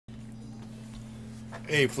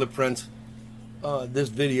Hey Flip friends, this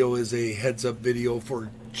video is a heads up video for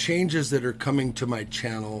changes that are coming to my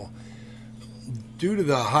channel due to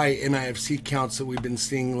the high NIFC counts that we've been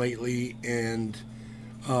seeing lately, and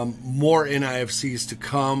more NIFCs to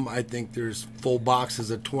come. I think there's full boxes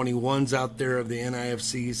of 21s out there of the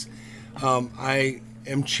NIFCs. I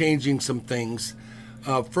am changing some things.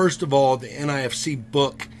 First of all, the NIFC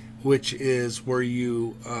book, which is where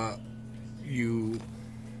you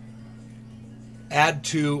add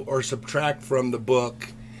to or subtract from the book,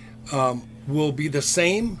 will be the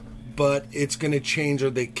same, but it's going to change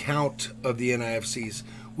the count of the NIFCs.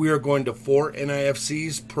 We are going to 4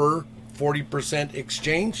 NIFCs per 40%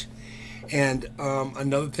 exchange. And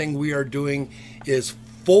another thing we are doing is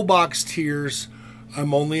full box tiers.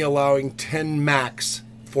 I'm only allowing 10 max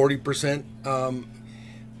 40%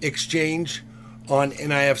 exchange on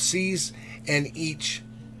NIFCs, and each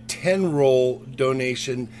 10 roll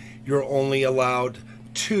donation you're only allowed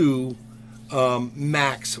 2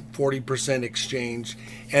 max 40% exchange,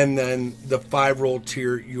 and then the 5 roll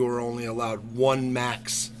tier you're only allowed 1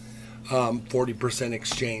 max 40%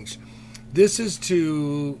 exchange. This is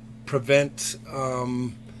to prevent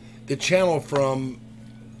the channel from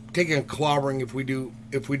taking a clobbering if we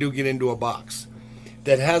do get into a box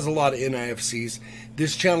that has a lot of NIFCs.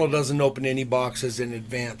 This channel doesn't open any boxes in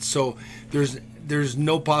advance, so there's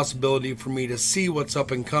no possibility for me to see what's up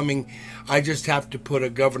and coming. I just have to put a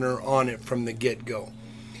governor on it from the get-go.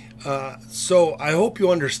 So I hope you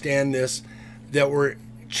understand this, that we're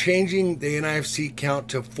changing the NIFC count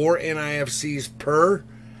to 4 NIFCs per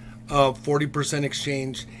 40%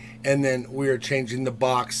 exchange, and then we are changing the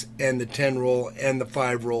box and the 10 roll and the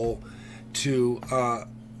 5 roll to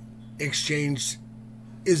exchange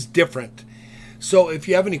is different. So if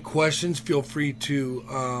you have any questions, feel free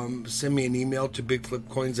to send me an email to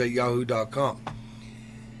bigflipcoins@yahoo.com.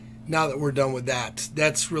 Now that we're done with that,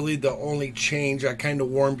 that's really the only change. I kind of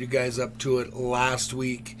warmed you guys up to it last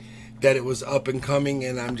week that it was up and coming,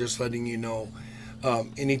 and I'm just letting you know.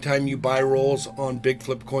 Anytime you buy rolls on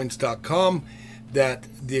bigflipcoins.com, that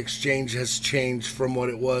the exchange has changed from what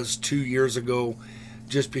it was 2 years ago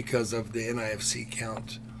just because of the NIFC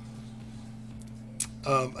count.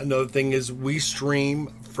 Another thing is we stream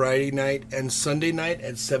Friday night and Sunday night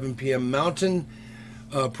at 7 p.m. Mountain,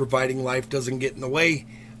 providing life doesn't get in the way.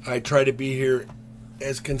 I try to be here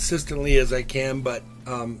as consistently as I can, but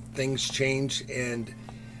things change, and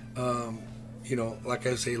you know, like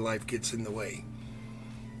I say, life gets in the way.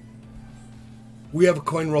 We have a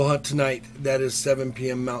coin roll hunt tonight. That is 7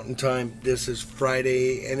 p.m. Mountain Time. This is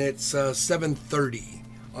Friday, and it's 7:30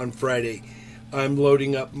 on Friday. I'm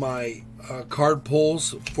loading up my card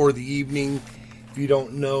pulls for the evening. If you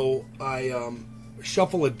don't know, I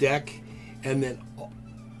shuffle a deck, and then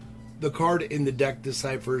the card in the deck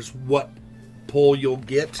deciphers what pull you'll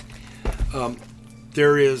get.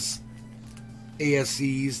 There is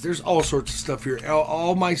ASEs. There's all sorts of stuff here.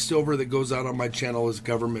 All my silver that goes out on my channel is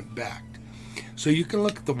government backed. So you can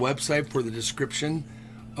look at the website for the description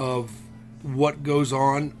of what goes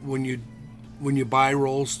on when you buy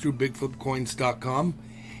rolls through bigflipcoins.com.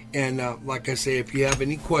 And like I say, if you have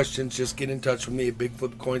any questions, just get in touch with me at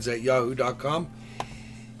bigflipcoins@yahoo.com.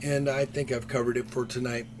 And I think I've covered it for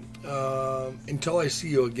tonight. Until I see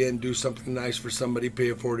you again, do something nice for somebody, pay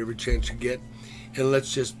it forward every chance you get. And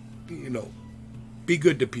let's just, you know, be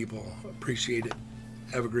good to people. Appreciate it.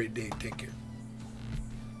 Have a great day. Take care.